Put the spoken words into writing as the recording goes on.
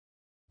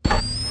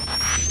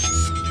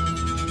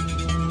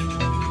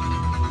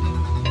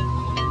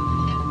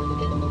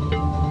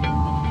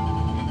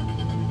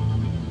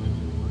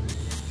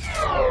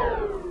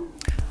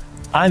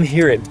I'm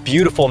here at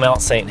beautiful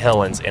Mount St.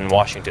 Helens in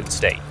Washington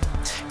State.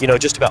 You know,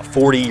 just about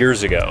 40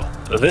 years ago,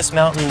 this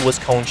mountain was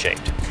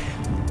cone-shaped.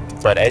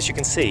 But as you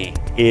can see,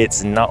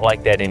 it's not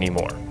like that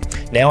anymore.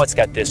 Now it's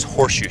got this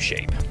horseshoe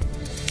shape.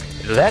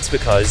 That's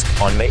because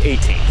on May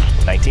 18,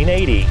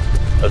 1980,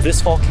 this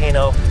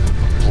volcano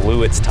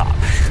blew its top,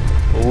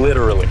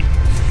 literally.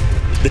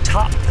 The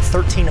top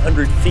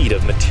 1,300 feet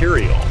of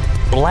material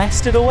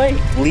blasted away,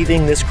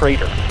 leaving this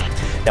crater.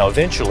 Now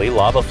eventually,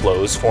 lava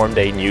flows formed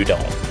a new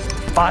dome,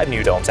 5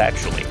 new domes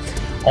actually,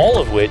 all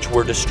of which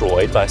were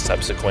destroyed by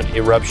subsequent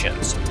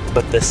eruptions.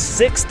 But the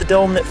 6th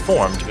dome that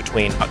formed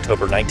between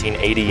October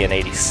 1980 and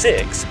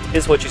 86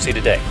 is what you see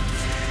today.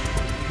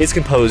 It's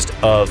composed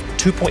of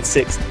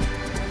 2.6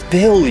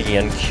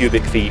 billion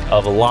cubic feet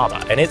of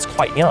lava, and it's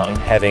quite young,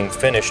 having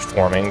finished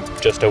forming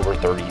just over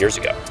 30 years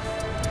ago.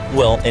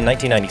 Well, in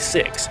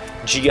 1996,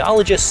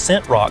 geologists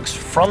sent rocks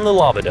from the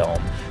lava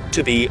dome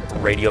to be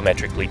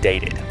radiometrically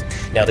dated.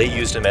 Now, they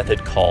used a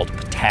method called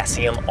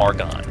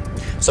potassium-argon.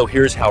 So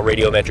here's how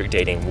radiometric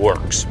dating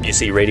works. You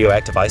see,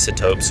 radioactive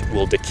isotopes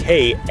will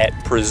decay at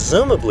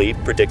presumably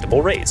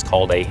predictable rates,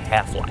 called a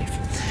half-life.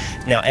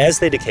 Now, as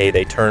they decay,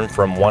 they turn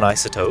from one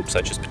isotope,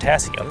 such as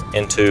potassium,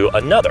 into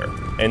another,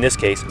 in this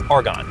case,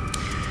 argon.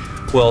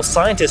 Well,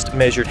 scientists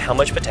measured how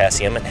much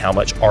potassium and how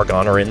much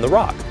argon are in the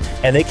rock,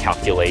 and they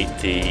calculate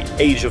the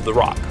age of the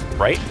rock,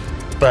 right?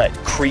 But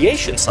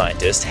creation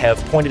scientists have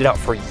pointed out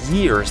for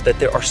years that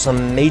there are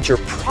some major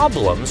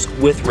problems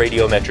with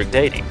radiometric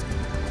dating.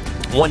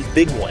 One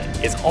big one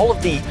is all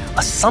of the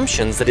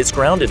assumptions that it's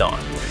grounded on.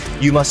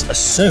 You must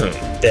assume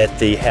that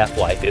the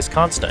half-life is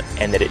constant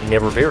and that it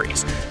never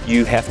varies.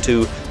 You have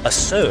to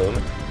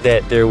assume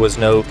that there was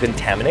no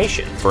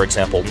contamination. For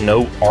example,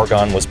 no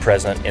argon was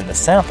present in the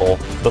sample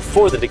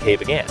before the decay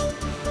began.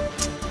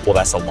 Well,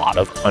 that's a lot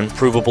of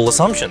unprovable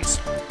assumptions.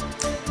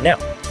 Now,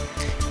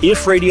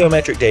 if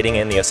radiometric dating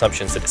and the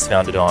assumptions that it's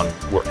founded on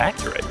were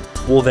accurate,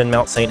 well then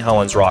Mount St.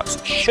 Helens rocks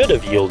should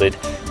have yielded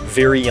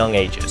very young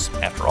ages.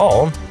 After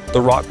all,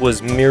 the rock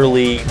was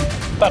merely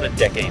about a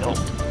decade old.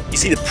 You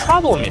see, the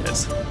problem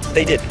is,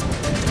 they didn't.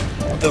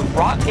 The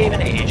rock gave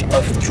an age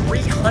of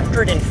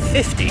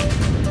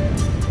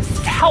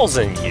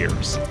 350,000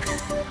 years.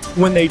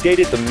 When they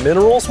dated the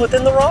minerals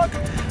within the rock,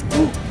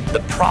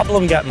 the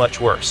problem got much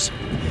worse.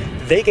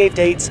 They gave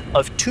dates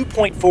of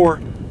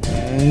 2.4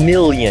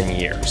 million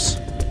years.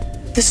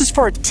 This is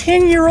for a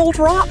 10-year-old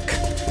rock.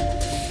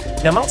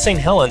 Now, Mount St.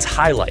 Helens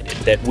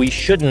highlighted that we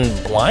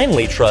shouldn't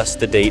blindly trust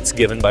the dates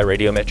given by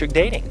radiometric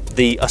dating.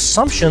 The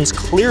assumptions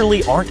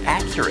clearly aren't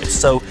accurate,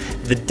 so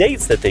the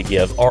dates that they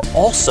give are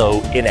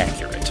also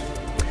inaccurate.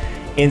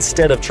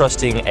 Instead of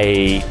trusting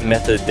a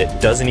method that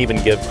doesn't even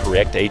give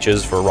correct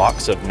ages for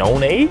rocks of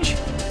known age,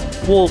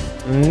 well,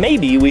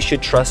 maybe we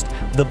should trust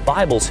the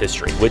Bible's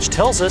history, which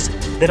tells us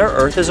that our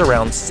Earth is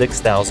around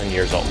 6,000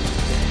 years old.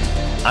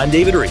 I'm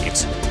David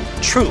Rives.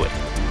 Truly,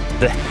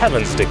 the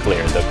heavens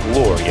declare the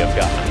glory of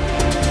God.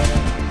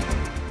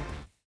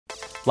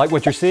 Like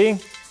what you're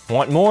seeing?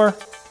 Want more?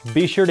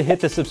 Be sure to hit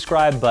the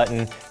subscribe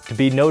button to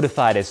be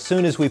notified as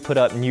soon as we put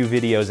up new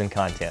videos and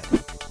content.